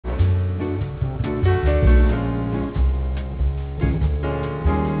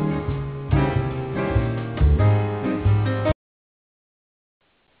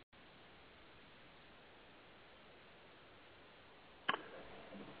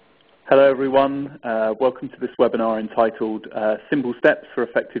Hello everyone, welcome to this webinar entitled Simple Steps for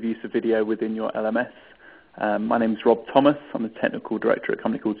Effective Use of Video Within Your LMS. My name is Rob Thomas, I'm the Technical Director at a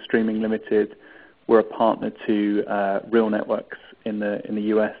company called Streaming Limited. We're a partner to Real Networks in the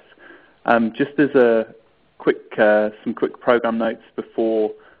US. Just as some quick program notes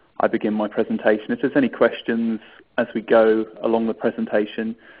before I begin my presentation, if there's any questions as we go along the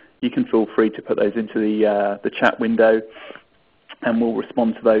presentation, you can feel free to put those into the chat window, and we'll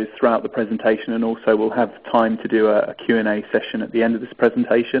respond to those throughout the presentation, and also we'll have time to do a Q&A session at the end of this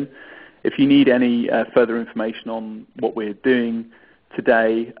presentation. If you need any further information on what we're doing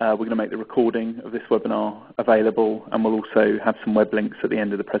today, we're going to make the recording of this webinar available, and we'll also have some web links at the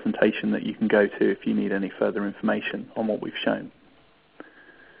end of the presentation that you can go to if you need any further information on what we've shown.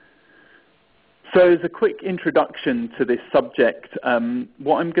 So as a quick introduction to this subject,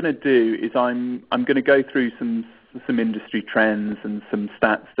 what I'm going to do is I'm going to go through some industry trends and some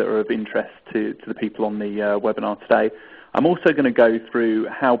stats that are of interest to the people on the webinar today. I'm also going to go through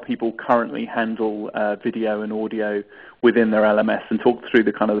how people currently handle video and audio within their LMS and talk through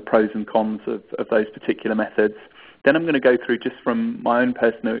the the pros and cons of those particular methods. Then I'm going to go through, just from my own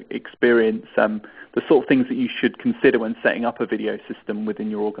personal experience, the sort of things that you should consider when setting up a video system within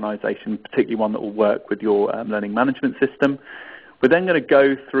your organization, particularly one that will work with your learning management system. We're then going to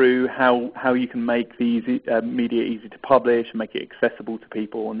go through how you can make these media easy to publish and make it accessible to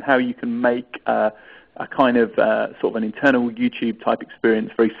people, and how you can make a sort of an internal YouTube type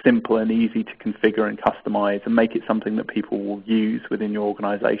experience very simple and easy to configure and customize, and make it something that people will use within your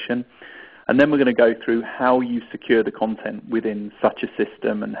organization. And then we're going to go through how you secure the content within such a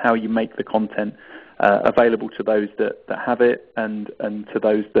system, and how you make the content available to those that have it, and to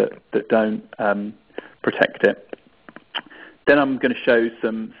those that don't, protect it. Then I'm going to show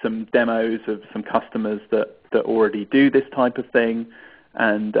some demos of some customers that already do this type of thing,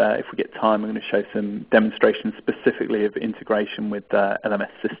 and if we get time, I'm going to show some demonstrations specifically of integration with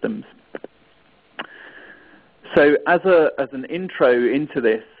LMS systems. So as an intro into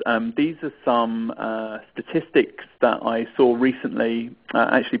this, these are some statistics that I saw recently,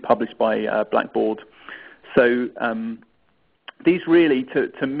 actually published by Blackboard. So these really,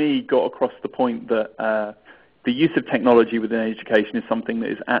 to me, got across the point that the use of technology within education is something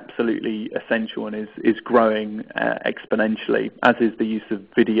that is absolutely essential and is growing exponentially, as is the use of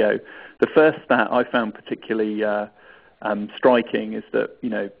video. The first stat I found particularly striking is that,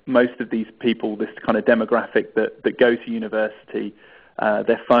 most of these people, this kind of demographic that go to university,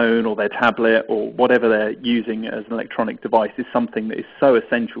 their phone or their tablet or whatever they're using as an electronic device is something that is so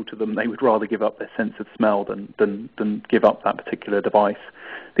essential to them, they would rather give up their sense of smell than give up that particular device.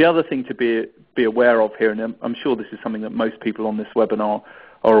 The other thing to be aware of here, and I'm sure this is something that most people on this webinar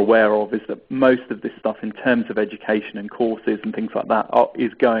are aware of, is that most of this stuff in terms of education and courses and things like that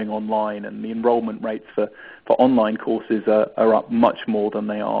is going online, and the enrollment rates for online courses are up much more than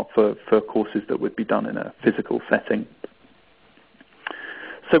they are for courses that would be done in a physical setting.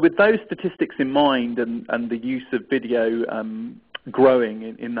 So with those statistics in mind, and the use of video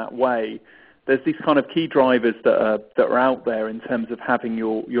growing in that way, there's these kind of key drivers that are out there in terms of having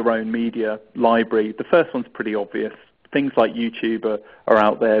your own media library. The first one's pretty obvious. Things like YouTube are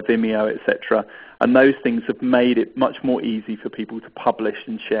out there, Vimeo, etc. And those things have made it much more easy for people to publish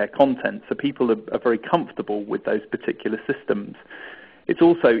and share content. So people are very comfortable with those particular systems. It's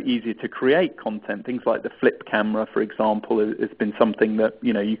also easier to create content. Things like the flip camera, for example, has been something that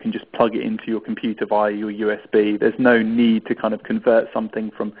you can just plug it into your computer via your USB. There's no need to kind of convert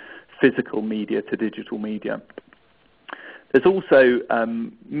something from physical media to digital media. There's also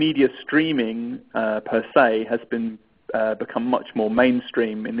media streaming per se has become much more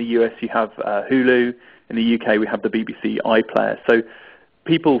mainstream. In the US you have Hulu, in the UK we have the BBC iPlayer. So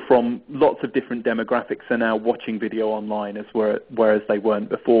people from lots of different demographics are now watching video online, whereas they weren't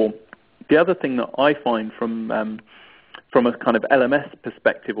before. The other thing that I find from a kind of LMS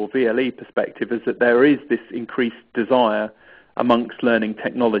perspective or VLE perspective is that there is this increased desire amongst learning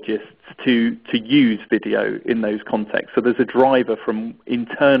technologists to use video in those contexts. So there's a driver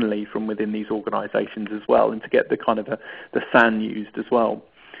internally from within these organizations as well, and to get the the SAN used as well.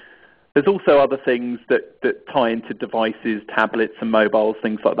 There's also other things that tie into devices, tablets and mobiles,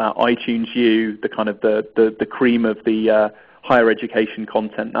 things like that. iTunes U, the cream of the higher education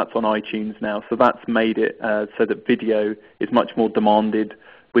content, that's on iTunes now. So that's made it so that video is much more demanded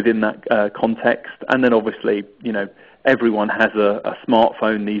within that context. And then obviously, everyone has a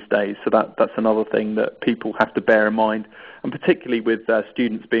smartphone these days, so that's another thing that people have to bear in mind. And particularly with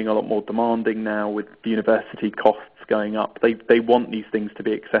students being a lot more demanding now, with university costs going up, they want these things to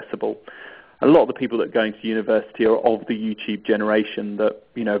be accessible. A lot of the people that are going to university are of the YouTube generation that,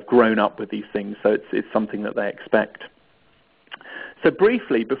 have grown up with these things, so it's something that they expect. So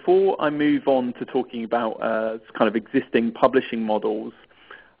briefly, before I move on to talking about kind of existing publishing models,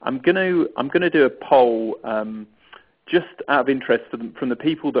 I'm going to do a poll just out of interest from the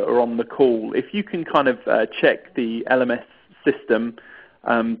people that are on the call. If you can kind of check the LMS system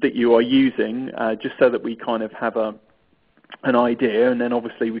that you are using, just so that we kind of have an idea, and then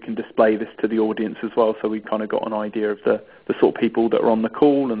obviously we can display this to the audience as well, so we've kind of got an idea of the sort of people that are on the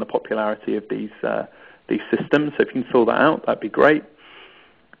call and the popularity of these systems. So if you can fill that out, that'd be great.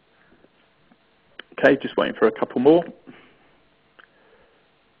 Okay, just waiting for a couple more.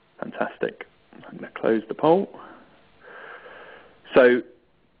 Fantastic. I'm going to close the poll. So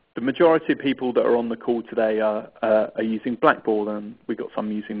the majority of people that are on the call today are using Blackboard, and we've got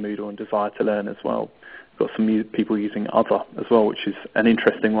some using Moodle and Desire to Learn as well. We've got some people using Other as well, which is an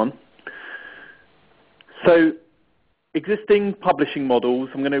interesting one. So existing publishing models,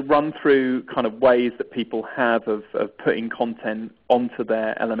 I'm going to run through kind of ways that people have of putting content onto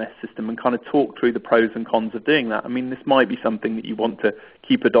their LMS system and kind of talk through the pros and cons of doing that. I mean, this might be something that you want to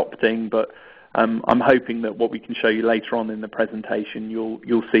keep adopting, but I'm hoping that what we can show you later on in the presentation,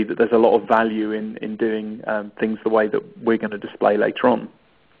 you'll see that there's a lot of value in doing things the way that we're going to display later on.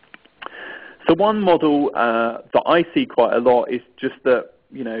 So one model that I see quite a lot is just that,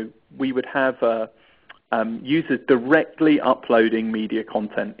 we would have users directly uploading media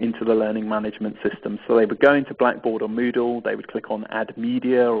content into the learning management system. So they would go into Blackboard or Moodle, they would click on Add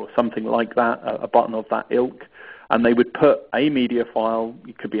Media or something like that, a button of that ilk, and they would put a media file,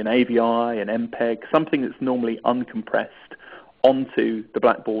 it could be an AVI, an MPEG, something that's normally uncompressed, onto the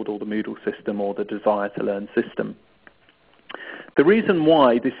Blackboard or the Moodle system or the Desire to Learn system. The reason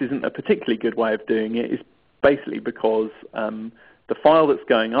why this isn't a particularly good way of doing it is basically because the file that's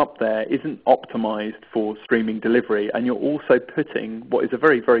going up there isn't optimized for streaming delivery, and you're also putting what is a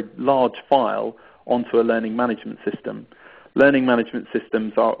very, very large file onto a learning management system. Learning management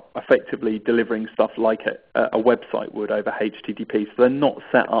systems are effectively delivering stuff like a website would over HTTP, so they're not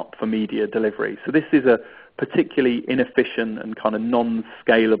set up for media delivery. So this is a particularly inefficient and kind of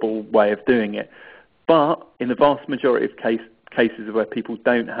non-scalable way of doing it. But in the vast majority of cases where people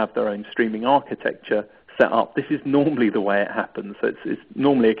don't have their own streaming architecture set up, this is normally the way it happens. So it's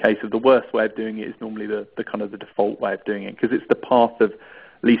normally a case of the worst way of doing it is normally the kind of the default way of doing it, because it's the path of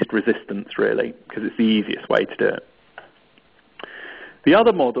least resistance, really, because it's the easiest way to do it. The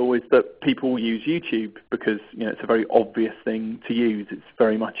other model is that people use YouTube because it's a very obvious thing to use. It's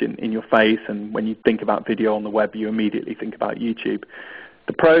very much in your face, and when you think about video on the web, you immediately think about YouTube.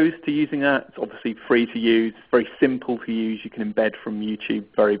 The pros to using that, it's obviously free to use, it's very simple to use. You can embed from YouTube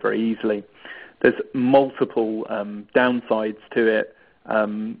very, very easily. There's multiple downsides to it,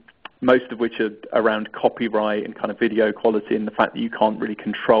 most of which are around copyright and kind of video quality and the fact that you can't really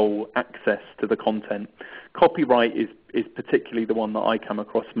control access to the content. Copyright is particularly the one that I come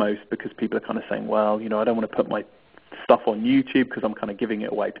across most, because people are kind of saying, well, I don't want to put my stuff on YouTube because I'm kind of giving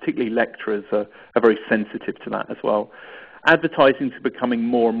it away. Particularly lecturers are very sensitive to that as well. Advertising is becoming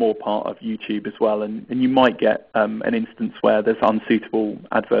more and more part of YouTube as well, and you might get an instance where there's unsuitable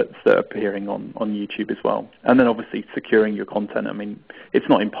adverts that are appearing on YouTube as well. And then obviously securing your content. I mean, it's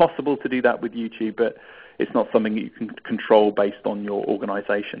not impossible to do that with YouTube, but it's not something that you can control based on your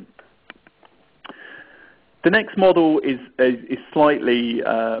organization. The next model is slightly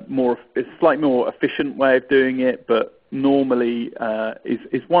more efficient way of doing it, but normally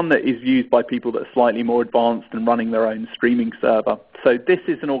is one that is used by people that are slightly more advanced and running their own streaming server. So this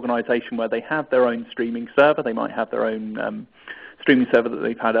is an organization where they have their own streaming server. They might have their own streaming server that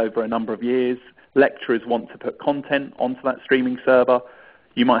they've had over a number of years. Lecturers want to put content onto that streaming server.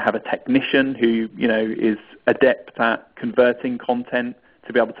 You might have a technician who is adept at converting content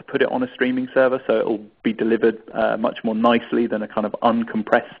to be able to put it on a streaming server, so it will be delivered much more nicely than a kind of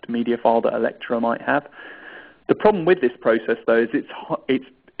uncompressed media file that a lecturer might have. The problem with this process, though, is it's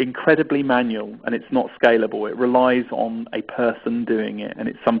incredibly manual and it's not scalable. It relies on a person doing it, and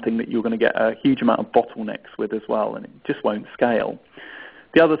it's something that you're going to get a huge amount of bottlenecks with as well, and it just won't scale.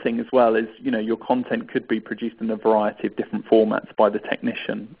 The other thing as well is, your content could be produced in a variety of different formats by the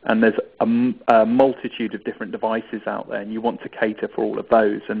technician, and there's a multitude of different devices out there, and you want to cater for all of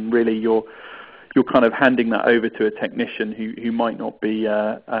those, and really you're kind of handing that over to a technician who might not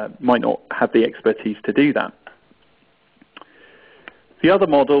have the expertise to do that. The other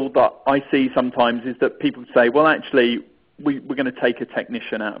model that I see sometimes is that people say, well, actually, we're going to take a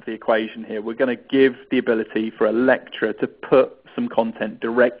technician out of the equation here. We're going to give the ability for a lecturer to put some content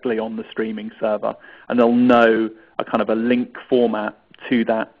directly on the streaming server, and they'll know a kind of a link format to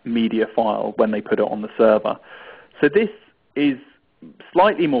that media file when they put it on the server. So this is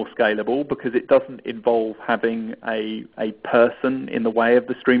slightly more scalable because it doesn't involve having a person in the way of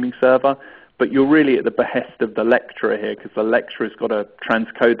the streaming server, but you're really at the behest of the lecturer here, because the lecturer's got to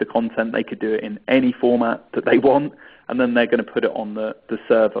transcode the content. They could do it in any format that they want, and then they're going to put it on the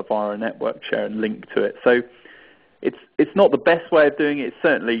server via a network share and link to it. So it's not the best way of doing it. It's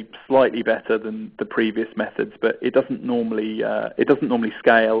certainly slightly better than the previous methods, but it doesn't normally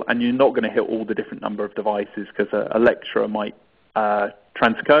scale, and you're not going to hit all the different number of devices, because a lecturer might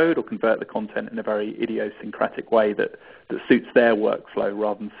transcode or convert the content in a very idiosyncratic way that suits their workflow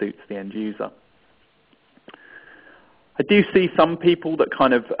rather than suits the end user. I do see some people that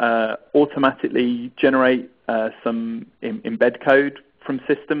kind of automatically generate some embed code from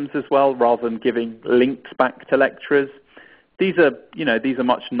systems as well, rather than giving links back to lecturers. These are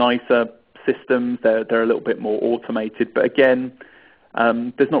much nicer systems. They're a little bit more automated, but again,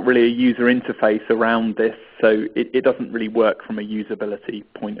 there's not really a user interface around this, so it doesn't really work from a usability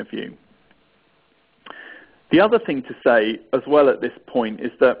point of view. The other thing to say as well at this point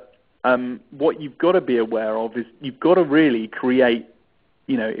is that what you've got to be aware of is you've got to really create,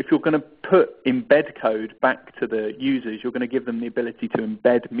 if you're going to put embed code back to the users, you're going to give them the ability to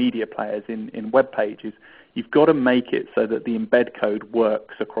embed media players in web pages. You've got to make it so that the embed code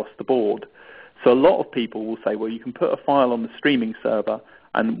works across the board. So a lot of people will say, well, you can put a file on the streaming server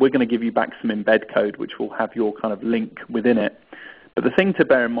and we're going to give you back some embed code which will have your kind of link within it. But the thing to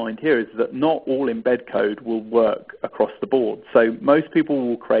bear in mind here is that not all embed code will work across the board. So most people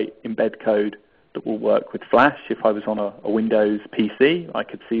will create embed code that will work with Flash. If I was on a Windows PC, I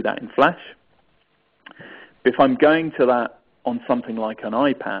could see that in Flash. If I'm going to that on something like an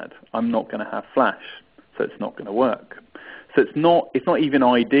iPad, I'm not going to have Flash, so it's not going to work. So it's not even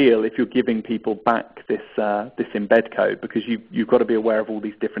ideal if you're giving people back this embed code, because you've got to be aware of all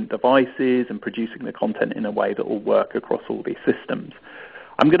these different devices and producing the content in a way that will work across all these systems.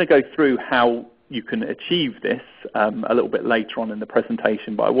 I'm going to go through how you can achieve this a little bit later on in the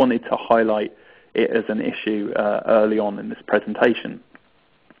presentation, but I wanted to highlight it as an issue early on in this presentation.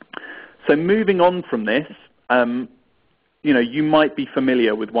 So moving on from this, you might be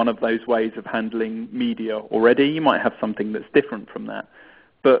familiar with one of those ways of handling media already. You might have something that's different from that.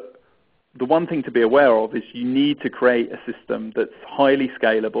 But the one thing to be aware of is you need to create a system that's highly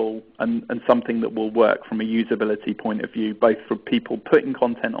scalable and something that will work from a usability point of view, both for people putting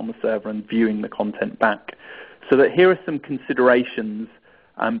content on the server and viewing the content back. So that here are some considerations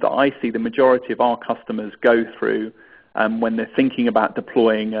that I see the majority of our customers go through when they're thinking about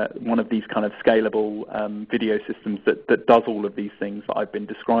deploying one of these kind of scalable video systems that does all of these things that I've been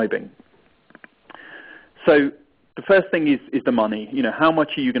describing. So the first thing is the money. How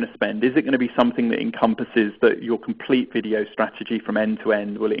much are you going to spend? Is it going to be something that encompasses your complete video strategy from end to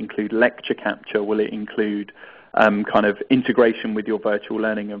end? Will it include lecture capture? Will it include kind of integration with your virtual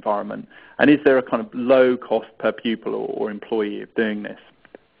learning environment? And is there a kind of low cost per pupil or employee of doing this?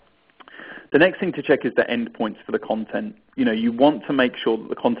 The next thing to check is the endpoints for the content. You want to make sure that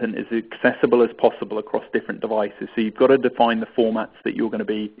the content is accessible as possible across different devices. So you've got to define the formats that you're going to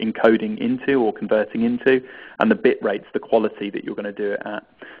be encoding into or converting into, and the bit rates, the quality that you're going to do it at.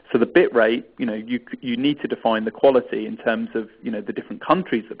 So the bit rate, you need to define the quality in terms of the different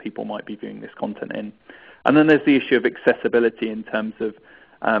countries that people might be viewing this content in. And then there's the issue of accessibility in terms of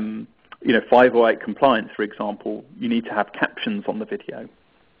 508 compliance, for example. You need to have captions on the video.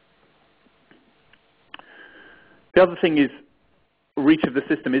 The other thing is reach of the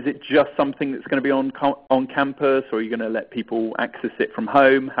system. Is it just something that's going to be on campus, or are you going to let people access it from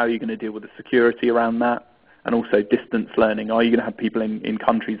home? How are you going to deal with the security around that? And also distance learning. Are you going to have people in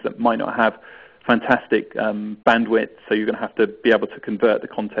countries that might not have fantastic bandwidth, so you're going to have to be able to convert the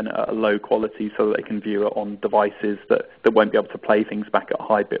content at a low quality so that they can view it on devices that won't be able to play things back at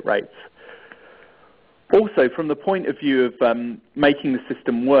high bit rates? Also, from the point of view of making the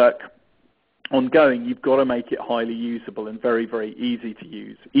system work ongoing, you've got to make it highly usable and very, very easy to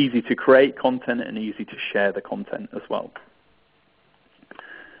use. Easy to create content and easy to share the content as well.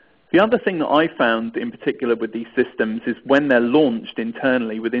 The other thing that I found in particular with these systems is when they're launched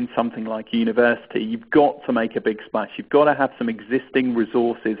internally within something like a university, you've got to make a big splash. You've got to have some existing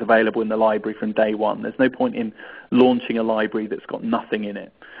resources available in the library from day one. There's no point in launching a library that's got nothing in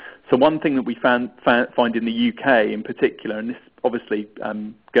it. So one thing that we find in the UK in particular, and this obviously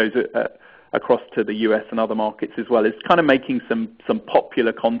goes across to the US and other markets as well, is kind of making some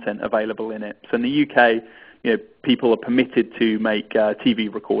popular content available in it. So in the UK, people are permitted to make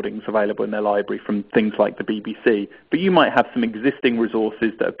TV recordings available in their library from things like the BBC. But you might have some existing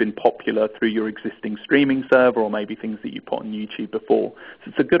resources that have been popular through your existing streaming server, or maybe things that you put on YouTube before.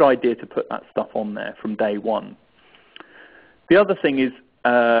 So it's a good idea to put that stuff on there from day one. The other thing is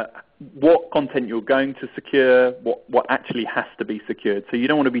what content you're going to secure, what actually has to be secured. So you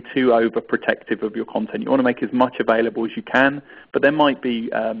don't want to be too overprotective of your content. You want to make as much available as you can, but there might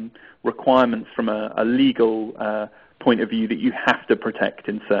be requirements from a legal point of view that you have to protect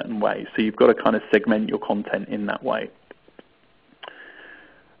in certain ways. So you've got to kind of segment your content in that way.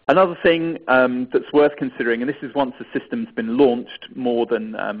 Another thing that's worth considering, and this is once the system's been launched more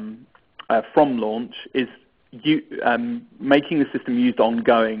than from launch, is making the system used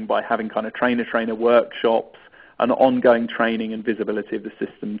ongoing by having kind of trainer-trainer workshops and ongoing training and visibility of the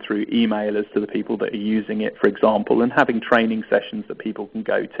system through emailers to the people that are using it, for example, and having training sessions that people can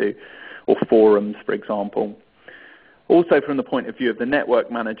go to, or forums, for example. Also, from the point of view of the network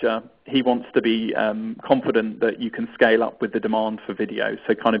manager, he wants to be confident that you can scale up with the demand for video.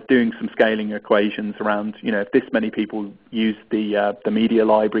 So kind of doing some scaling equations around, if this many people use the media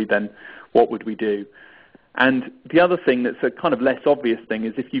library, then what would we do? And the other thing that's a kind of less obvious thing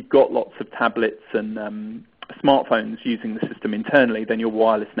is if you've got lots of tablets and smartphones using the system internally, then your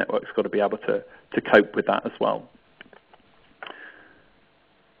wireless network's got to be able to cope with that as well.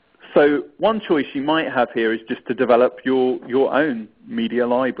 So one choice you might have here is just to develop your own media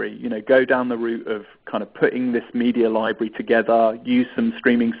library. Go down the route of kind of putting this media library together, use some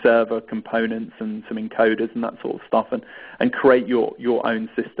streaming server components and some encoders and that sort of stuff, and create your own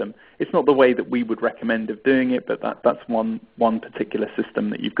system. It's not the way that we would recommend of doing it, but that's one particular system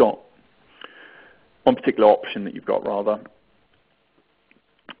that you've got, one particular option that you've got, rather.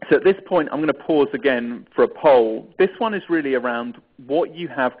 So at this point, I'm going to pause again for a poll. This one is really around what you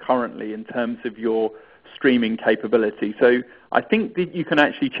have currently in terms of your streaming capability. So I think that you can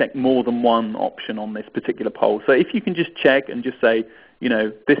actually check more than one option on this particular poll. So if you can just check and just say,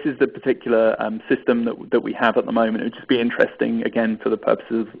 this is the particular system that we have at the moment, it would just be interesting, again, for the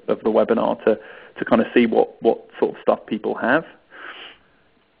purposes of the webinar, to kind of see what sort of stuff people have.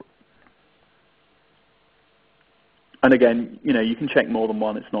 And again, you can check more than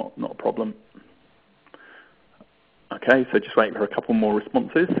one. It's not a problem. Okay, so just wait for a couple more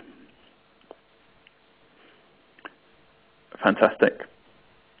responses. Fantastic.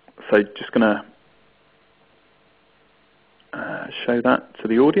 So just going to show that to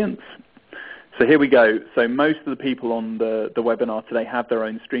the audience. So here we go. So most of the people on the webinar today have their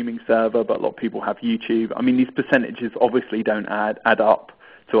own streaming server, but a lot of people have YouTube. I mean, these percentages obviously don't add up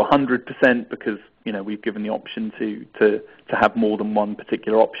to 100% because we've given the option to have more than one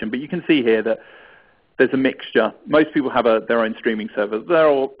particular option. But you can see here that there's a mixture. Most people have their own streaming server.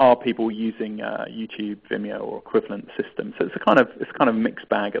 There are people using YouTube, Vimeo, or equivalent systems. So it's a kind of mixed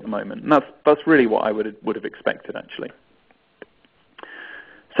bag at the moment. And that's really what I would have expected, actually.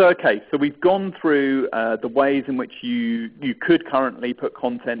 So okay, so we've gone through the ways in which you could currently put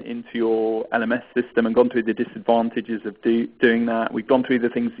content into your LMS system and gone through the disadvantages of doing that. We've gone through the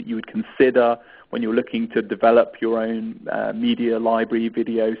things that you would consider when you're looking to develop your own media library,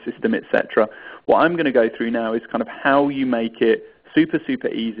 video system, etc. What I'm going to go through now is kind of how you make it super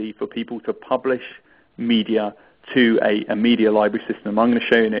easy for people to publish media to a media library system. I'm going to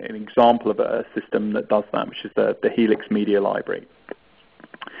show you an example of a system that does that, which is the Helix Media Library.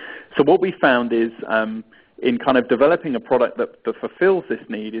 So what we found is in kind of developing a product that fulfills this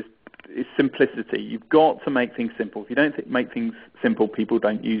need is simplicity. You've got to make things simple. If you don't make things simple, people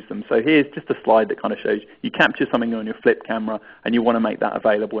don't use them. So here's just a slide that kind of shows you capture something on your flip camera and you want to make that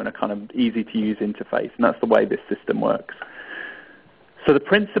available in a kind of easy-to-use interface, and that's the way this system works. So the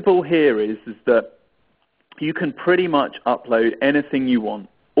principle here is that you can pretty much upload anything you want,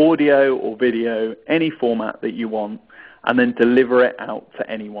 audio or video, any format that you want, and then deliver it out to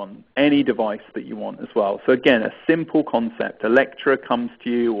anyone, any device that you want as well. So again, a simple concept. A lecturer comes to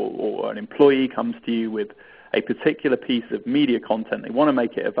you or an employee comes to you with a particular piece of media content. They want to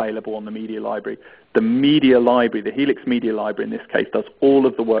make it available on the media library. The media library, the Helix Media Library in this case, does all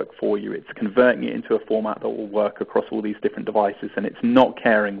of the work for you. It's converting it into a format that will work across all these different devices, and it's not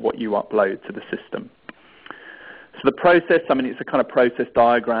caring what you upload to the system. So the process, it's a kind of process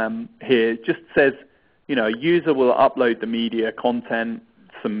diagram here. It just says, a user will upload the media content.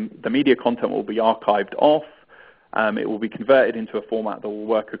 The media content will be archived off. It will be converted into a format that will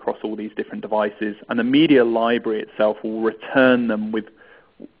work across all these different devices. And the media library itself will return them with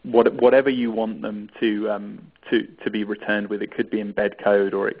whatever you want them to be returned with. It could be embed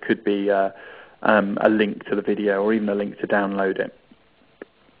code, or it could be a link to the video, or even a link to download it.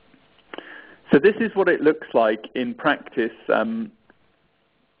 So this is what it looks like in practice.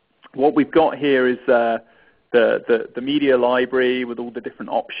 What we've got here is the media library with all the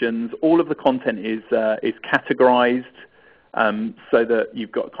different options. All of the content is categorized so that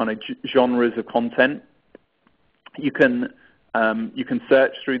you've got kind of genres of content. You can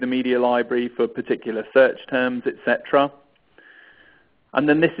search through the media library for particular search terms, etc. And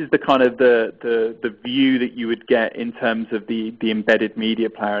then this is the kind of the view that you would get in terms of the embedded media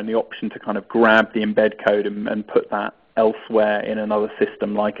player and the option to kind of grab the embed code and put that elsewhere in another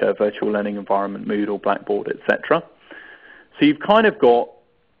system like a virtual learning environment, Moodle, Blackboard, etc. So you've kind of got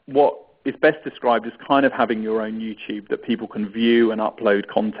what is best described as kind of having your own YouTube that people can view and upload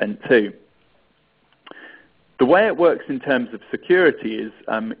content to. The way it works in terms of security is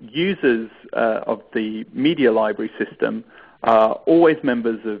users of the media library system are always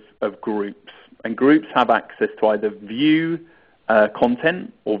members of groups, and groups have access to either view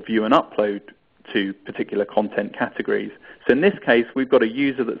content or view and upload to particular content categories. So in this case, we've got a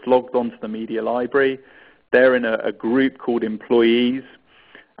user that's logged onto the media library. They're in a group called employees,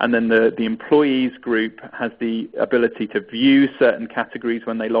 and then the employees group has the ability to view certain categories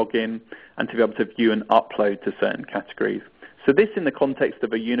when they log in and to be able to view and upload to certain categories. So this, in the context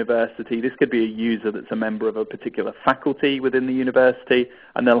of a university, this could be a user that's a member of a particular faculty within the university,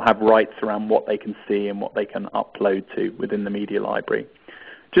 and they'll have rights around what they can see and what they can upload to within the media library.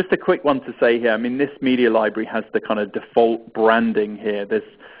 Just a quick one to say here, I mean, this media library has the kind of default branding here. This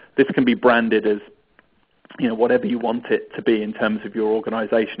can be branded as, you know, whatever you want it to be in terms of your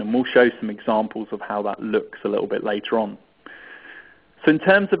organization, and we'll show some examples of how that looks a little bit later on. So in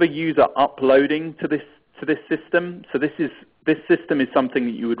terms of a user uploading to this system, so this system is something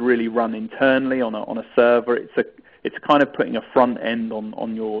that you would really run internally on a server. It's kind of putting a front end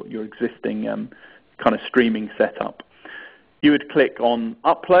on your existing kind of streaming setup. You would click on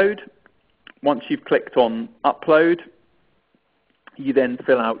upload. Once you've clicked on upload, you then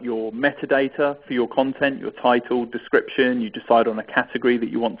fill out your metadata for your content, your title, description. You decide on a category that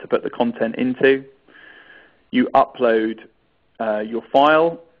you want to put the content into. You upload your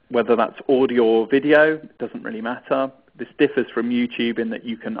file, whether that's audio or video, it doesn't really matter. This differs from YouTube in that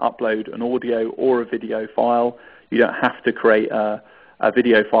you can upload an audio or a video file. You don't have to create a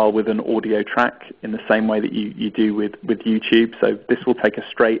video file with an audio track in the same way that you do with YouTube. So this will take a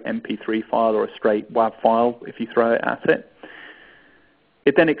straight MP3 file or a straight WAV file if you throw it at it.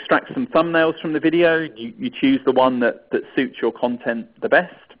 It then extracts some thumbnails from the video. You choose the one that suits your content the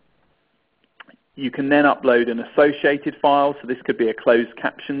best. You can then upload an associated file. So this could be a closed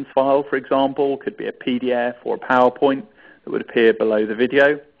captions file, for example. Could be a PDF or a PowerPoint that would appear below the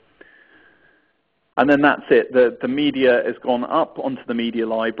video. And then that's it. The media has gone up onto the media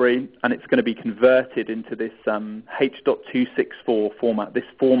library, and it's going to be converted into this H.264 format, this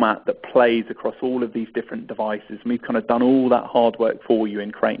format that plays across all of these different devices. And we've kind of done all that hard work for you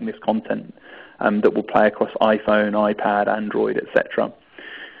in creating this content that will play across iPhone, iPad, Android, etc.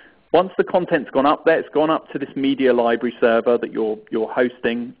 Once the content's gone up there, it's gone up to this media library server that you're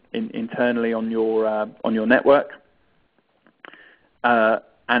hosting internally on your network.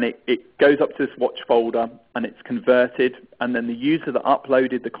 And it goes up to this watch folder, and it's converted, and then the user that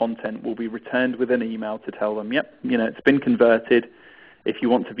uploaded the content will be returned with an email to tell them, yep, you know, it's been converted. If you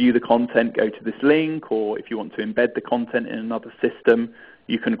want to view the content, go to this link, or if you want to embed the content in another system,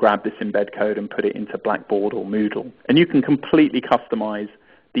 you can grab this embed code and put it into Blackboard or Moodle. And you can completely customize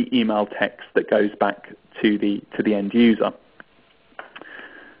the email text that goes back to the end user.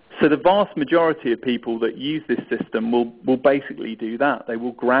 So the vast majority of people that use this system will basically do that. They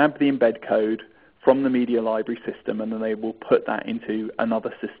will grab the embed code from the media library system, and then they will put that into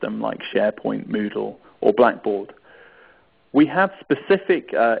another system like SharePoint, Moodle, or Blackboard. We have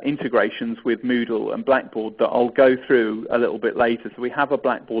specific integrations with Moodle and Blackboard that I'll go through a little bit later. So we have a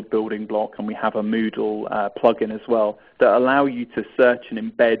Blackboard building block, and we have a Moodle plugin as well that allow you to search and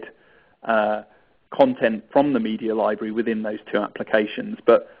embed content from the media library within those two applications.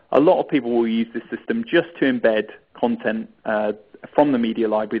 But a lot of people will use this system just to embed content from the media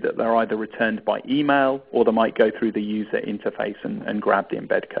library that they're either returned by email, or they might go through the user interface and grab the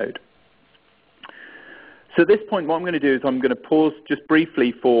embed code. So at this point, what I'm going to do is I'm going to pause just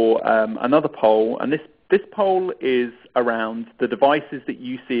briefly for another poll, and this poll is around the devices that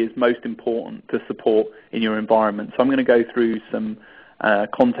you see as most important to support in your environment. So I'm going to go through some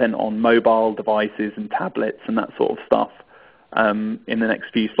content on mobile devices and tablets and that sort of stuff in the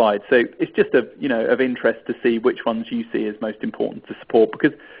next few slides. So it's just of interest to see which ones you see as most important to support,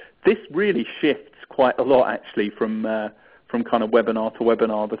 because this really shifts quite a lot actually from kind of webinar to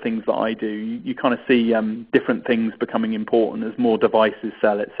webinar, the things that I do. You kind of see different things becoming important as more devices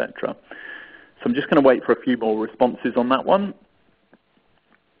sell, etc. So I'm just going to wait for a few more responses on that one.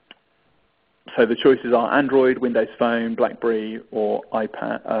 So the choices are Android, Windows Phone, BlackBerry, or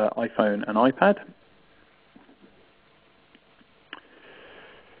iPad, iPhone and iPad.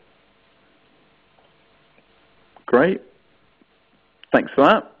 Great. Thanks for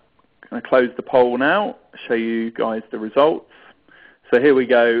that. I'm going to close the poll now, show you guys the results. So here we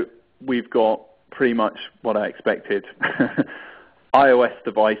go. We've got pretty much what I expected. iOS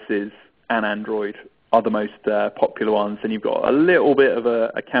devices and Android are the most popular ones, and you've got a little bit of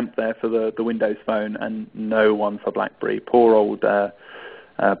a camp there for the Windows Phone and no one for BlackBerry. Poor old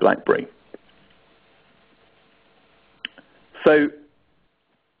BlackBerry. So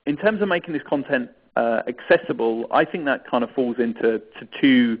in terms of making this content accessible, I think that kind of falls into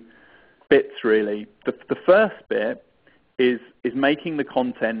two bits, really. The first bit is making the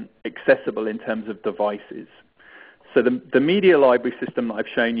content accessible in terms of devices. So the media library system that I've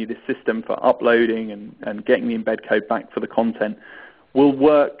shown you, this system for uploading and getting the embed code back for the content, will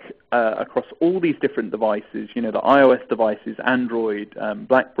work across all these different devices, the iOS devices, Android,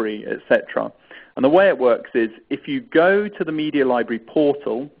 BlackBerry, etc. And the way it works is if you go to the media library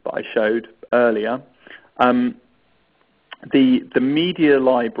portal that I showed earlier, the media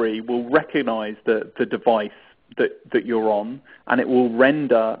library will recognize the device that you're on, and it will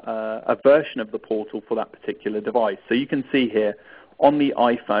render a version of the portal for that particular device. So you can see here on the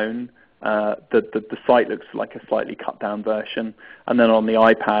iPhone, the site looks like a slightly cut down version, and then on the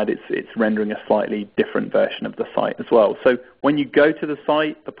iPad it's rendering a slightly different version of the site as well. So when you go to the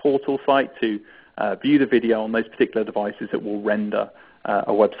site, the portal site, to view the video on those particular devices, it will render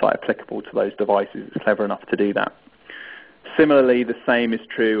a website applicable to those devices. It's clever enough to do that. Similarly, the same is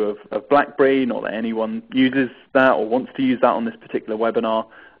true of BlackBerry. Not that anyone uses that or wants to use that on this particular webinar,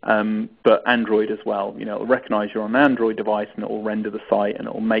 but Android as well. It will recognize you're on an Android device, and it will render the site, and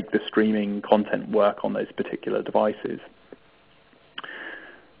it will make the streaming content work on those particular devices.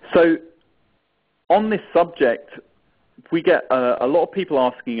 So on this subject, we get a lot of people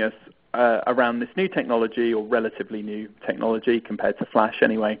asking us around this new technology, or relatively new technology compared to Flash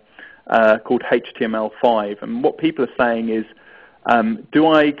anyway, called HTML5. And what people are saying is, do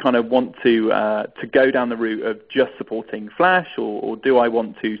I kind of want to go down the route of just supporting Flash, or do I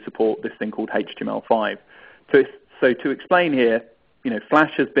want to support this thing called HTML5? So to explain here,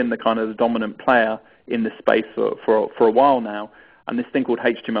 Flash has been the kind of the dominant player in this space for a while now, and this thing called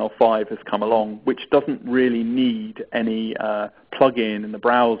HTML5 has come along, which doesn't really need any plugin in the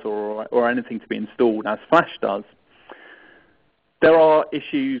browser or anything to be installed as Flash does. There are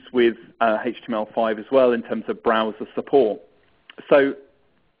issues with HTML5 as well in terms of browser support. So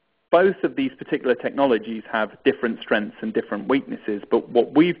both of these particular technologies have different strengths and different weaknesses, but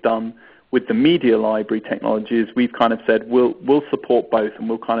what we've done with the media library technology is we've kind of said we'll support both, and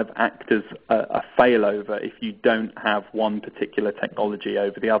we'll kind of act as a failover if you don't have one particular technology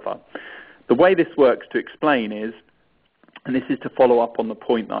over the other. The way this works, to explain, is, and this is to follow up on the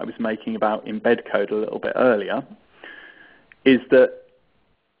point that I was making about embed code a little bit earlier, is that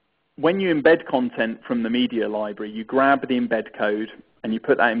when you embed content from the media library, you grab the embed code and you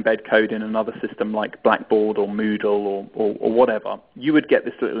put that embed code in another system like Blackboard or Moodle or whatever. You would get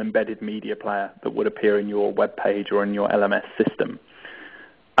this little embedded media player that would appear in your web page or in your LMS system.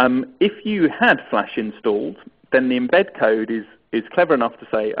 If you had Flash installed, then the embed code is clever enough to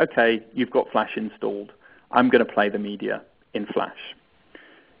say, okay, you've got Flash installed. I'm going to play the media in Flash.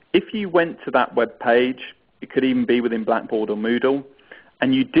 If you went to that web page, it could even be within Blackboard or Moodle,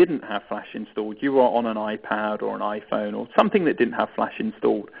 and you didn't have Flash installed, you were on an iPad or an iPhone or something that didn't have Flash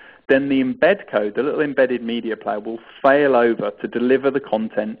installed, then the embed code, the little embedded media player, will fail over to deliver the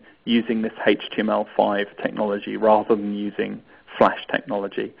content using this HTML5 technology rather than using Flash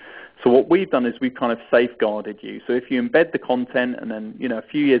technology. So what we've done is we've kind of safeguarded you. So if you embed the content and then a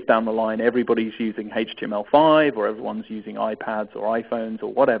few years down the line everybody's using HTML5 or everyone's using iPads or iPhones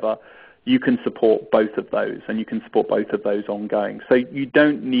or whatever, you can support both of those, and you can support both of those ongoing. So you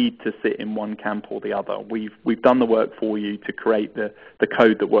don't need to sit in one camp or the other. We've done the work for you to create the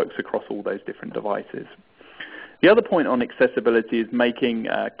code that works across all those different devices. The other point on accessibility is making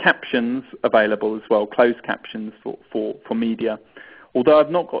captions available as well, closed captions for media. Although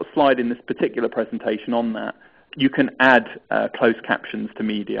I've not got a slide in this particular presentation on that, you can add closed captions to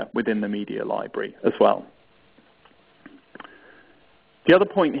media within the media library as well. The other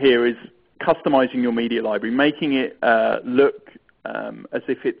point here is customizing your media library, making it look as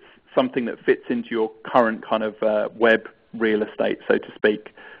if it's something that fits into your current kind of web real estate, so to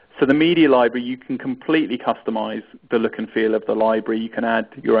speak. So the media library, you can completely customize the look and feel of the library. You can add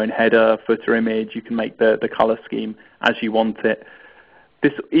your own header, footer image. You can make the color scheme as you want it.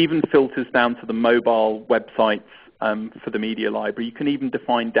 This even filters down to the mobile websites for the media library. You can even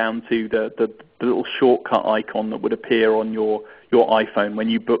define down to the little shortcut icon that would appear on your iPhone when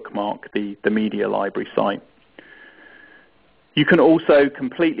you bookmark the media library site. You can also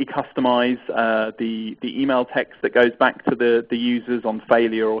completely customize the email text that goes back to the users on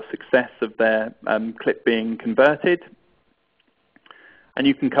failure or success of their clip being converted. And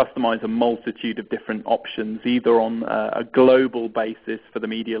you can customize a multitude of different options, either on a global basis for the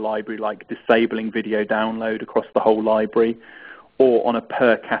media library, like disabling video download across the whole library, or on a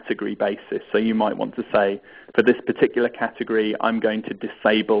per category basis. So you might want to say, for this particular category, I'm going to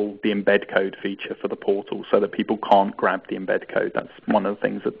disable the embed code feature for the portal so that people can't grab the embed code. That's one of the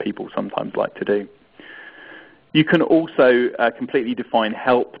things that people sometimes like to do. You can also completely define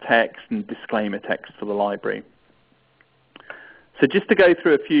help text and disclaimer text for the library. So just to go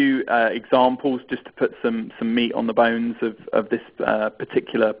through a few examples, just to put some meat on the bones of this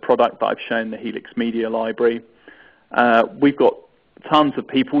particular product that I've shown, the Helix Media Library. We've got tons of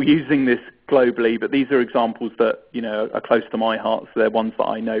people using this globally, but these are examples that are close to my heart. So they're ones that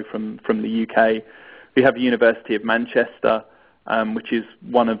I know from the UK. We have the University of Manchester, which is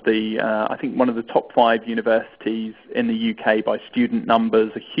one of the I think one of the top 5 universities in the UK by student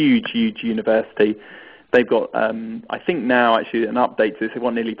numbers. A huge university. They've got, I think now actually an update to this, they've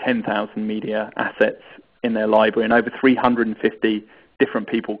got nearly 10,000 media assets in their library and over 350 different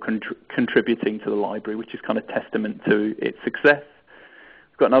people contributing to the library, which is kind of testament to its success.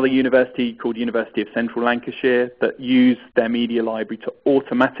 We've got another university called University of Central Lancashire that use their media library to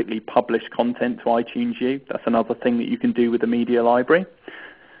automatically publish content to iTunes U. That's another thing that you can do with the media library.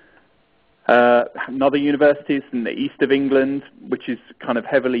 Another university is in the east of England, which is kind of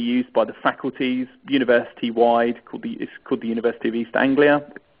heavily used by the faculties, university-wide, it's called the University of East Anglia.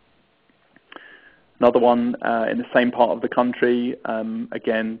 Another one in the same part of the country,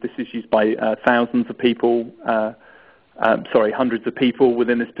 again, this is used by hundreds of people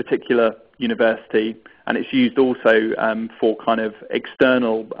within this particular university, and it's used also for kind of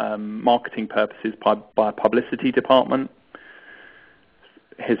external marketing purposes by a publicity department.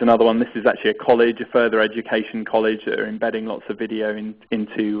 Here's another one. This is actually a college, a further education college that are embedding lots of video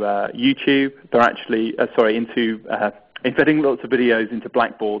into YouTube. They're actually, embedding lots of videos into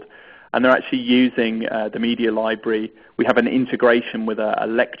Blackboard, and they're actually using the media library. We have an integration with a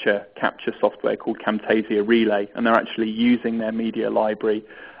lecture capture software called Camtasia Relay, and they're actually using their media library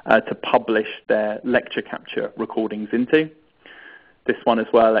to publish their lecture capture recordings into. This one as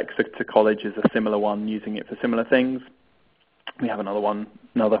well, Exeter College, is a similar one, using it for similar things. We have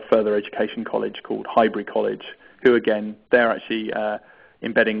another further education college called Highbury College, who again, they're actually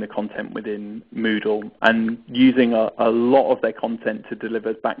embedding the content within Moodle and using a lot of their content to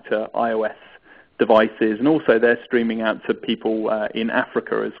deliver back to iOS devices, and also they're streaming out to people in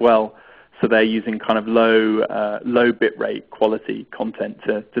Africa as well. So they're using kind of low bitrate quality content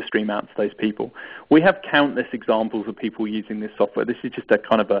to stream out to those people. We have countless examples of people using this software. This is just a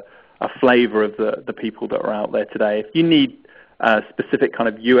kind of a flavor of the people that are out there today. If you need specific kind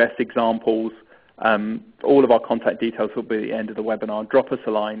of US examples, all of our contact details will be at the end of the webinar. Drop us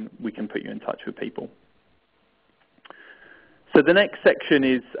a line. We can put you in touch with people. So the next section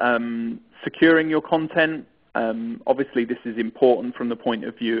is securing your content. Obviously, this is important from the point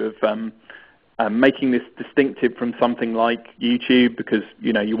of view of making this distinctive from something like YouTube, because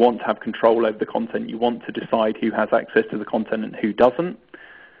you want to have control over the content. You want to decide who has access to the content and who doesn't.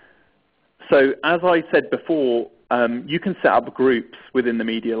 So as I said before, you can set up groups within the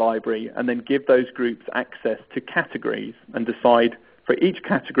media library and then give those groups access to categories and decide for each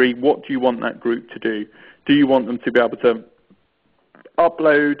category, what do you want that group to do? Do you want them to be able to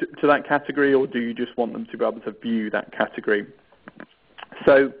upload to that category, or do you just want them to be able to view that category?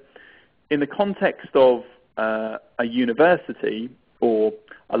 So in the context of a university or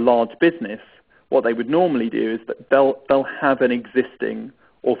a large business, what they would normally do is that they'll have an existing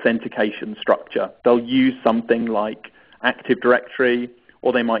authentication structure. They'll use something like Active Directory,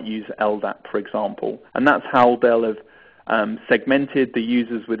 or they might use LDAP, for example. And that's how they'll have segmented the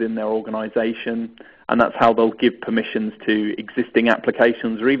users within their organization, and that's how they'll give permissions to existing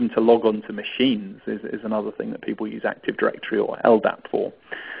applications, or even to log on to machines is another thing that people use Active Directory or LDAP for.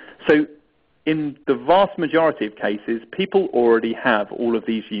 So in the vast majority of cases, people already have all of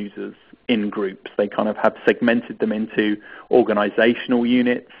these users in groups. They kind of have segmented them into organizational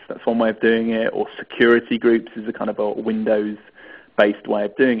units. That's one way of doing it. Or security groups is a kind of a Windows-based way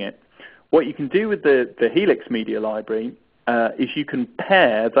of doing it. What you can do with the Helix Media Library is you can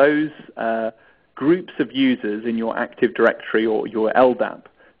pair those groups of users in your Active Directory or your LDAP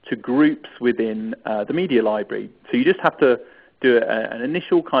to groups within the media library. So you just have to do an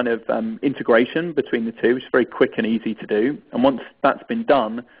initial kind of integration between the two, which is very quick and easy to do. And once that's been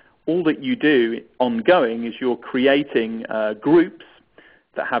done, all that you do ongoing is you're creating groups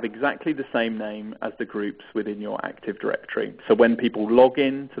that have exactly the same name as the groups within your Active Directory. So when people log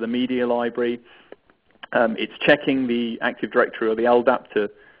in to the media library, it's checking the Active Directory or the LDAP to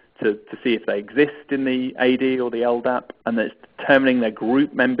see if they exist in the AD or the LDAP, and then it's determining their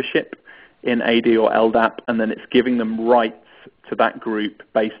group membership in AD or LDAP, and then it's giving them rights to that group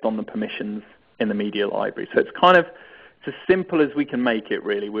based on the permissions in the media library. So it's as simple as we can make it,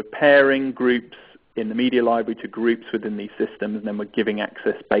 really. We're pairing groups in the media library to groups within these systems, and then we're giving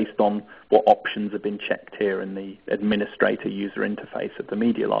access based on what options have been checked here in the administrator user interface of the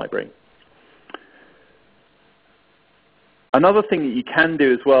media library. Another thing that you can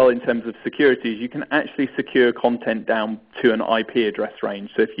do as well in terms of security is you can actually secure content down to an IP address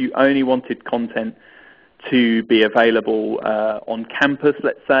range. So if you only wanted content to be available on campus,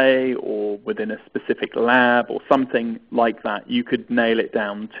 let's say, or within a specific lab or something like that, you could nail it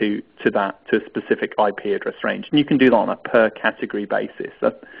down to a specific IP address range. And you can do that on a per category basis.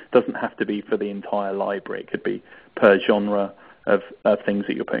 That doesn't have to be for the entire library. It could be per genre of things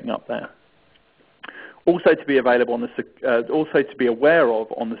that you're putting up there. Also to be available on also to be aware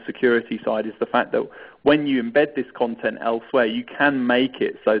of on the security side is the fact that when you embed this content elsewhere, you can make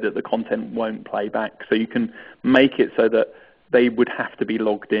it so that the content won't play back. So you can make it so that they would have to be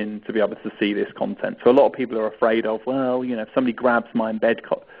logged in to be able to see this content. So a lot of people are afraid of, well, if somebody grabs my embed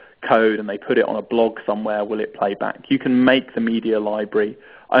code and they put it on a blog somewhere, will it play back? You can make the media library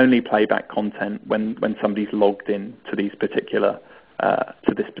only play back content when somebody's logged in to this particular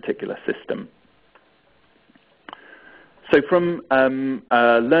system. So from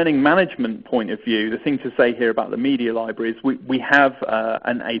a learning management point of view, the thing to say here about the media library is we have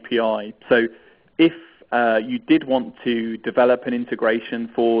an API. So if you did want to develop an integration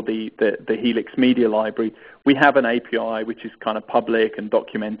for the Helix media library, we have an API which is kind of public and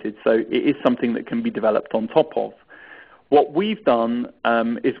documented. So it is something that can be developed on top of. What we've done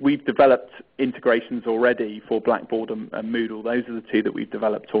is we've developed integrations already for Blackboard and Moodle. Those are the two that we've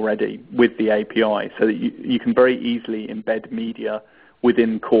developed already with the API, so that you can very easily embed media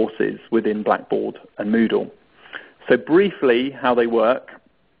within courses within Blackboard and Moodle. So briefly, how they work.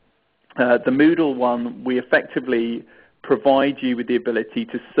 The Moodle one, we effectively provide you with the ability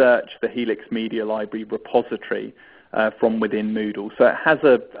to search the Helix Media Library repository from within Moodle. So it has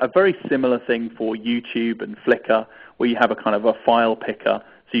a very similar thing for YouTube and Flickr, where you have a kind of a file picker.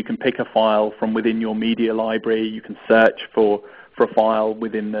 So you can pick a file from within your media library, you can search for a file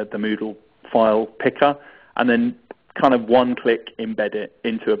within the Moodle file picker, and then kind of one-click embed it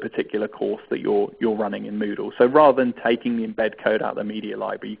into a particular course that you're running in Moodle. So rather than taking the embed code out of the media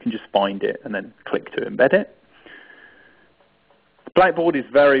library, you can just find it and then click to embed it. Blackboard is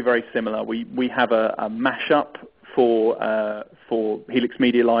very, very similar. We have a mashup for Helix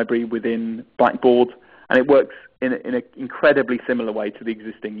Media Library within Blackboard, and it works in an incredibly similar way to the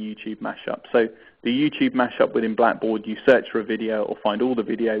existing YouTube mashup. So the YouTube mashup within Blackboard, you search for a video or find all the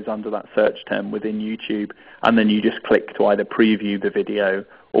videos under that search term within YouTube, and then you just click to either preview the video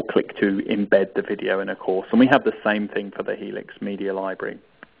or click to embed the video in a course. And we have the same thing for the Helix Media Library.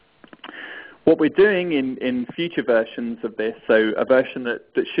 What we're doing in future versions of this, so a version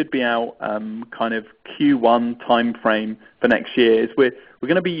that should be out kind of Q1 timeframe for next year, is we're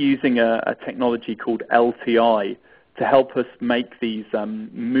going to be using a technology called LTI to help us make these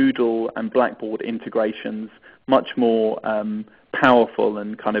Moodle and Blackboard integrations much more powerful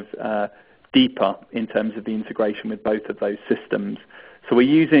and kind of deeper in terms of the integration with both of those systems. So we're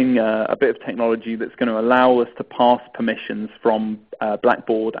using a bit of technology that's going to allow us to pass permissions from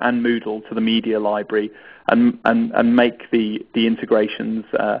Blackboard and Moodle to the media library and make the integrations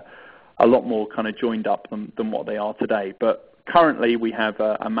a lot more kind of joined up than what they are today. But currently we have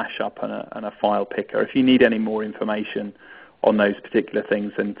a mashup and a file picker. If you need any more information on those particular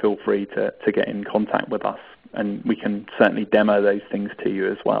things, then feel free to get in contact with us, and we can certainly demo those things to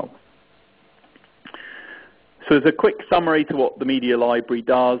you as well. So as a quick summary to what the media library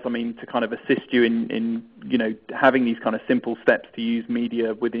does, I mean, to kind of assist you in having these kind of simple steps to use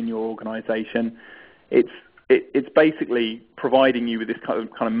media within your organization, it's basically providing you with this kind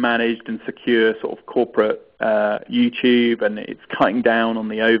of managed and secure sort of corporate YouTube, and it's cutting down on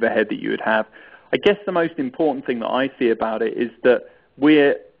the overhead that you would have. I guess the most important thing that I see about it is that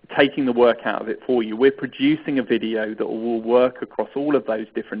we're taking the work out of it for you. We're producing a video that will work across all of those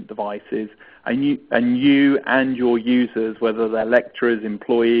different devices, and you and your users, whether they're lecturers,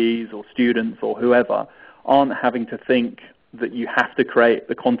 employees, or students, or whoever, aren't having to think that you have to create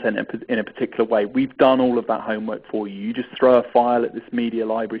the content in a particular way. We've done all of that homework for you. You just throw a file at this media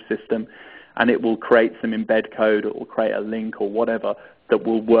library system and it will create some embed code, it will create a link or whatever that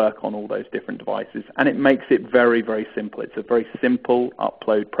will work on all those different devices. And it makes it very, very simple. It's a very simple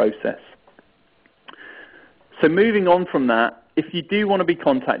upload process. So moving on from that, if you do want to be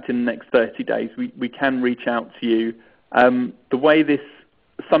contacted in the next 30 days, we can reach out to you. The way this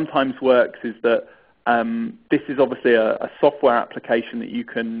sometimes works is that this is obviously a software application that you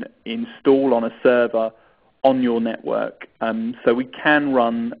can install on a server on your network. So we can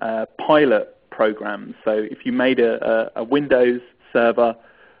run pilot programs. So if you made a Windows server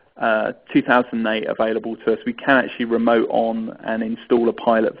 2008 available to us, we can actually remote on and install a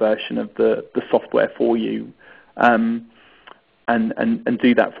pilot version of the software for you and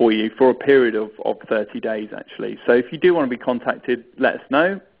do that for you for a period of 30 days actually. So if you do want to be contacted, let us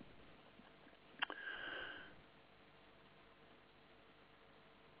know.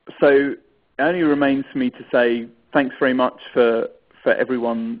 So it only remains for me to say thanks very much for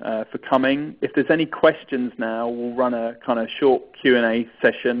everyone for coming. If there's any questions now, we'll run a kind of short Q&A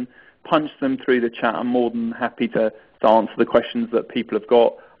session, punch them through the chat. I'm more than happy to answer the questions that people have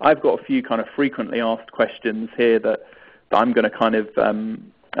got. I've got a few kind of frequently asked questions here that I'm going to kind of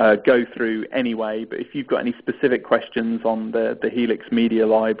go through anyway, but if you've got any specific questions on the Helix Media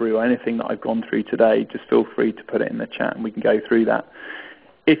Library or anything that I've gone through today, just feel free to put it in the chat and we can go through that.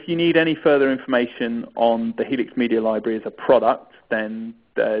 If you need any further information on the Helix Media Library as a product, then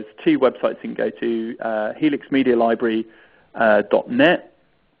there's two websites you can go to, helixmedialibrary.net,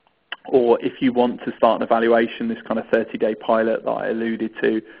 or if you want to start an evaluation, this kind of 30-day pilot that I alluded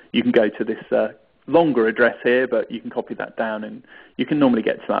to, you can go to this longer address here, but you can copy that down, and you can normally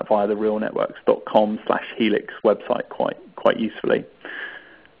get to that via the realnetworks.com/Helix website quite usefully.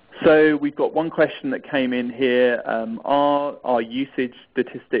 So we've got one question that came in here. Are usage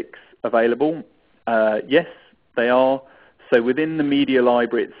statistics available? Yes, they are. So within the media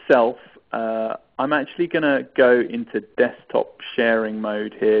library itself, I'm actually going to go into desktop sharing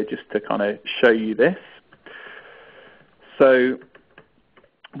mode here just to kind of show you this. So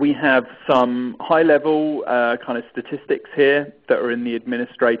we have some high-level kind of statistics here that are in the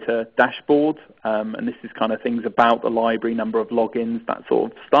administrator dashboard, and this is kind of things about the library, number of logins, that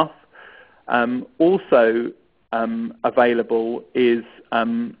sort of stuff. Also available is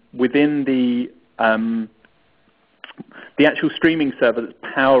within the actual streaming server that's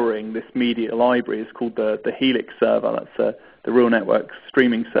powering this media library is called the Helix server. That's the Real Networks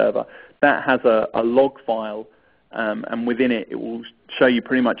streaming server. That has a log file, and within it, it will show you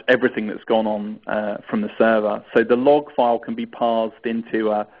pretty much everything that's gone on from the server. So the log file can be parsed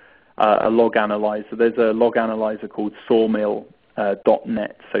into a log analyzer. There's a log analyzer called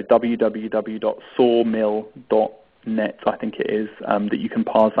sawmill.net, so www.sawmill.net, I think it is, that you can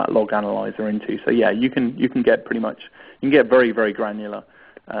parse that log analyzer into. So yeah, you can get pretty much, you can get very, very granular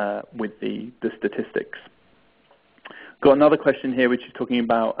with the statistics. Got another question here which is talking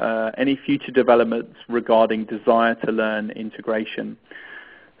about any future developments regarding desire to learn integration.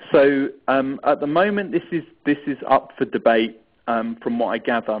 So at the moment this is up for debate from what I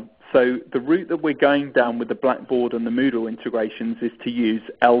gather. So the route that we're going down with the Blackboard and the Moodle integrations is to use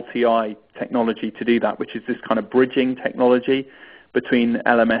LTI technology to do that, which is this kind of bridging technology between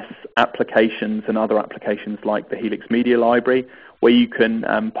LMS applications and other applications like the Helix Media Library, where you can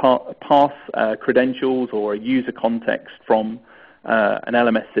pass credentials or a user context from an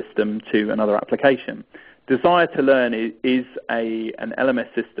LMS system to another application. Desire to Learn is an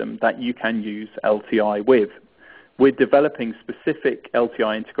LMS system that you can use LTI with. We're developing specific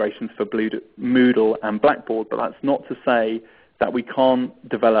LTI integrations for Moodle and Blackboard, but that's not to say that we can't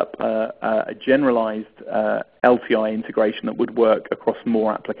develop a generalized LTI integration that would work across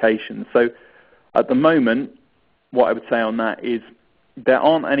more applications. So at the moment, what I would say on that is there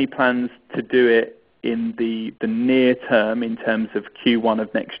aren't any plans to do it in the near term in terms of Q1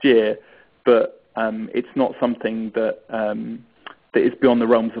 of next year, but it's not something that is beyond the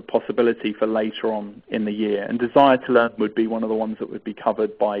realms of possibility for later on in the year. And Desire to Learn would be one of the ones that would be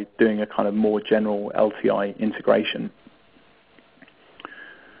covered by doing a kind of more general LTI integration.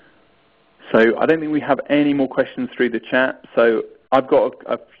 So I don't think we have any more questions through the chat. So I've got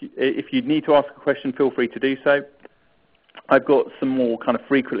if you need to ask a question, feel free to do so. I've got some more kind of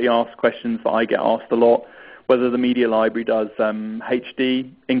frequently asked questions that I get asked a lot, whether the media library does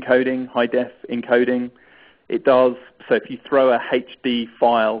HD encoding, high def encoding. It does. So if you throw a HD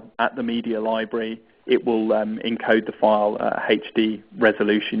file at the media library, it will encode the file at HD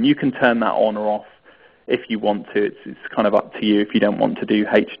resolution. You can turn that on or off if you want to. It's kind of up to you if you don't want to do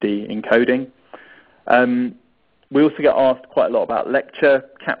HD encoding. We also get asked quite a lot about lecture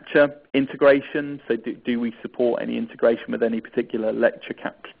capture integration. So do we support any integration with any particular lecture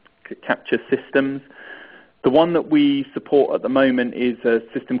capture systems? The one that we support at the moment is a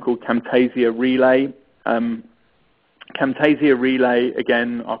system called Camtasia Relay. Camtasia Relay,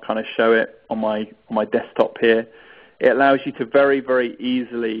 again, I'll kind of show it on my desktop here. It allows you to very, very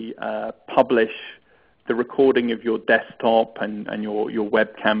easily publish the recording of your desktop and your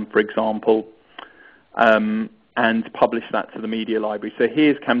webcam, for example, and publish that to the media library. So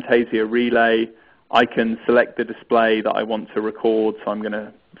here's Camtasia Relay. I can select the display that I want to record, so I'm going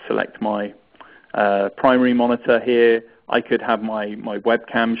to select my primary monitor here. I could have my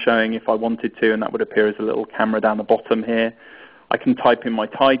webcam showing if I wanted to, and that would appear as a little camera down the bottom here. I can type in my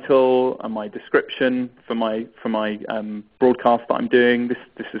title and my description for my broadcast that I'm doing.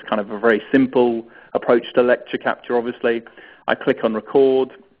 This is kind of a very simple approach to lecture capture, obviously. I click on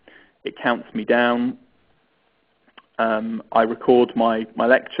record. It counts me down. I record my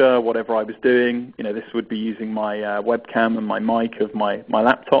lecture, whatever I was doing. This would be using my webcam and my mic of my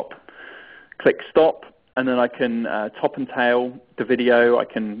laptop. Click stop, and then I can top and tail the video. I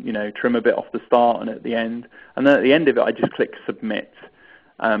can trim a bit off the start and at the end. And then at the end of it, I just click submit.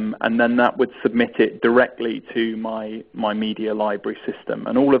 And then that would submit it directly to my media library system.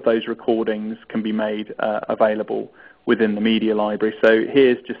 And all of those recordings can be made available within the media library. So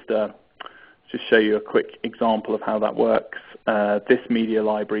here's just show you a quick example of how that works. This media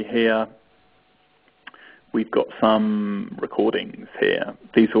library here, we've got some recordings here.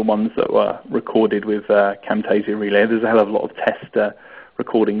 These are ones that were recorded with Camtasia Relay. There's a hell of a lot of test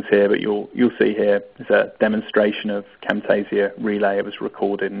recordings here, but you'll see here is a demonstration of Camtasia Relay. It was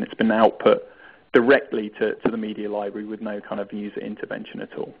recorded and it's been output directly to the media library with no kind of user intervention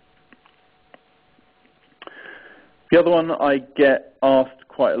at all. The other one I get asked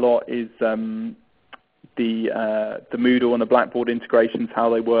quite a lot is the Moodle and the Blackboard integrations, how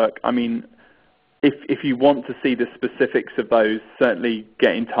they work. I mean, if you want to see the specifics of those, certainly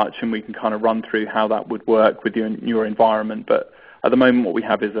get in touch and we can kind of run through how that would work with your environment. But at the moment what we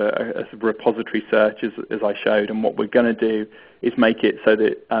have is a repository search, as I showed, and what we're going to do is make it so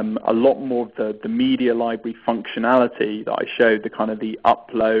that a lot more of the media library functionality that I showed, the kind of the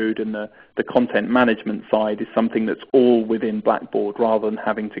upload and the content management side, is something that's all within Blackboard rather than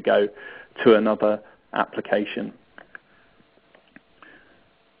having to go to another application.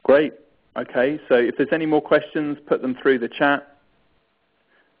 Great. Okay, so if there's any more questions, put them through the chat.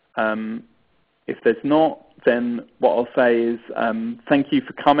 If there's not, then what I'll say is thank you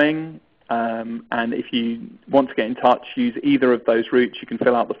for coming. And if you want to get in touch, use either of those routes. You can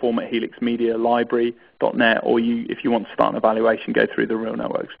fill out the form at helixmedialibrary.net, or if you want to start an evaluation, go through the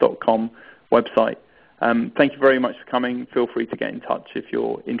realnetworks.com website. Thank you very much for coming. Feel free to get in touch if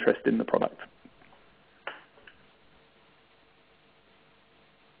you're interested in the product.